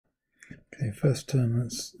Okay, first term,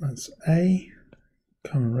 that's A.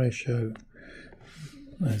 Common ratio,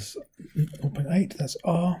 that's 0.8, that's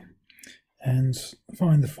R. And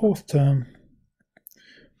find the fourth term.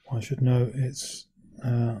 I should know it's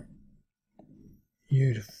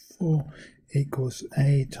U to 4 equals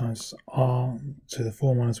A times R to the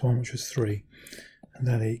 4 minus 1, which is 3. And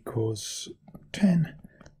that equals 10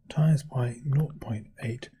 times by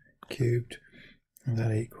 0.8 cubed, and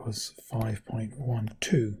that equals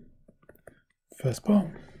 5.12. First part.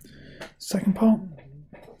 Second part,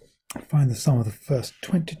 find the sum of the first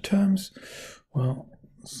 20 terms. Well,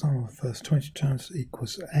 the sum of the first 20 terms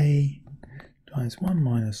equals A times 1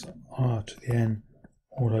 minus R to the n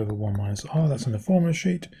all over 1 minus R. That's on the formula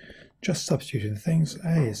sheet. Just substituting things.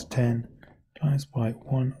 A is 10 times by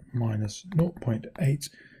 1 minus 0.8 to the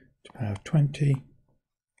power of 20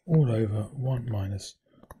 all over 1 minus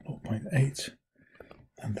 0.8,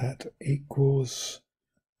 and that equals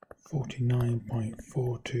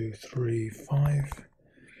 49.4235,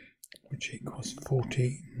 which equals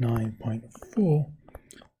 49.4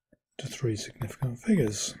 to 3 significant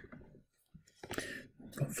figures.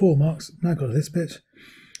 Got 4 marks. Now got this bit.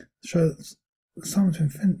 Show the sum to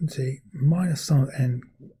infinity minus sum of n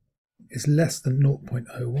is less than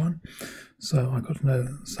 0.01. So I've got to know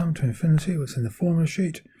sum to infinity, what's in the formula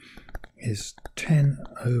sheet, is 10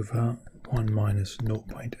 over 1 minus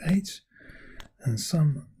 0.8, and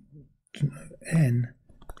sum to n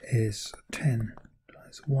is 10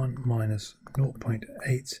 times 1 minus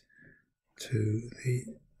 0.8 to the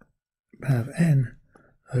power of n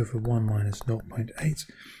over 1 minus 0.8,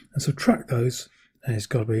 and subtract those, and it's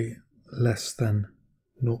got to be less than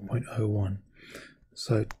 0.01.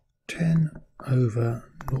 So 10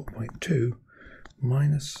 over 0.2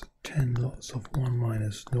 minus 10 lots of 1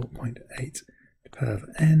 minus 0.8 to the power of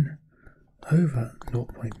n over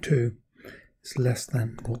 0.2 is less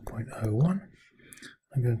than 0.01.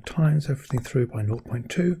 I'm going to times everything through by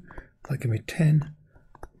 0.2. That gives me 10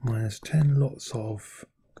 minus 10 lots of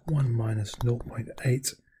 1 minus 0.8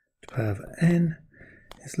 to the power of n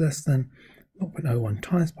is less than 0.01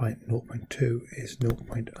 times by 0.2 is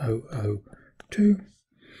 0.002,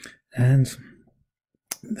 and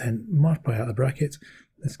then multiply out the bracket.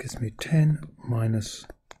 This gives me 10 minus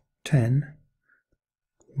 10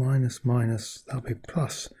 minus minus, that'll be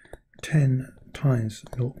plus 10 times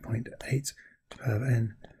 0.8 to the power of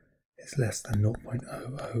n is less than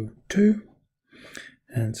 0.002,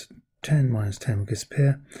 and 10 minus 10 will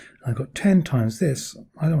disappear. I've got 10 times this.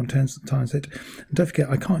 I don't want 10 times it. And don't forget,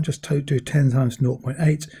 I can't just do 10 times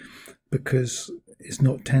 0.8 because it's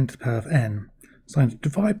not 10 to the power of n. So I'm going to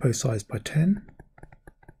divide both sides by 10,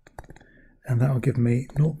 and that will give me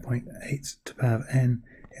 0.8 to the power of n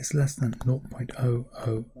is less than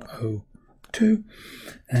 0.0002.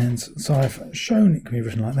 And so I've shown it can be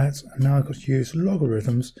written like that, and now I've got to use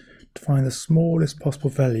logarithms to find the smallest possible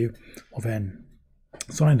value of n.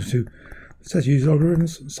 So I'm going to, it says use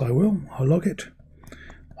logarithms, so I will. I'll log it.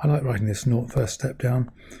 I like writing this first step down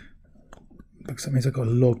because that means I've got to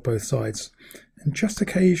log both sides. And just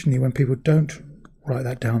occasionally when people don't write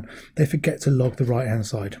that down, they forget to log the right hand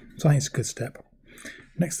side. So I think it's a good step.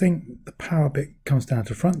 Next thing, the power bit comes down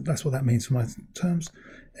to the front. That's what that means for my terms.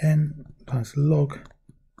 N times log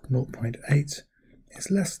 0.8 is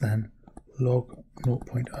less than log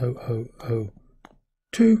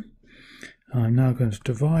 0.0002. I'm now going to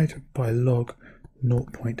divide by log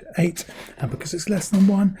 0.8, and because it's less than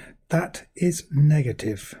 1, that is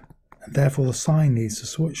negative, and therefore the sign needs to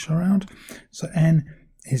switch around. So n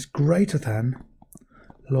is greater than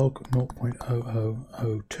log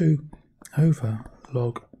 0.0002 over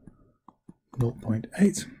log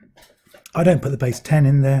 0.8. I don't put the base 10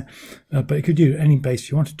 in there, but you could use any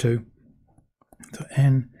base you wanted to. So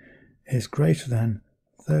n is greater than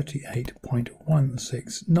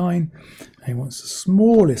 38.169, and he wants the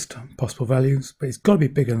smallest possible values, but it's got to be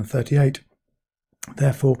bigger than 38.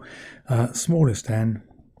 Therefore, smallest n,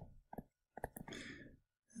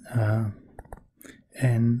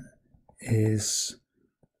 n is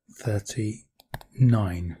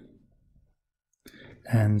 39.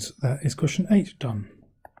 And that is question 8 done.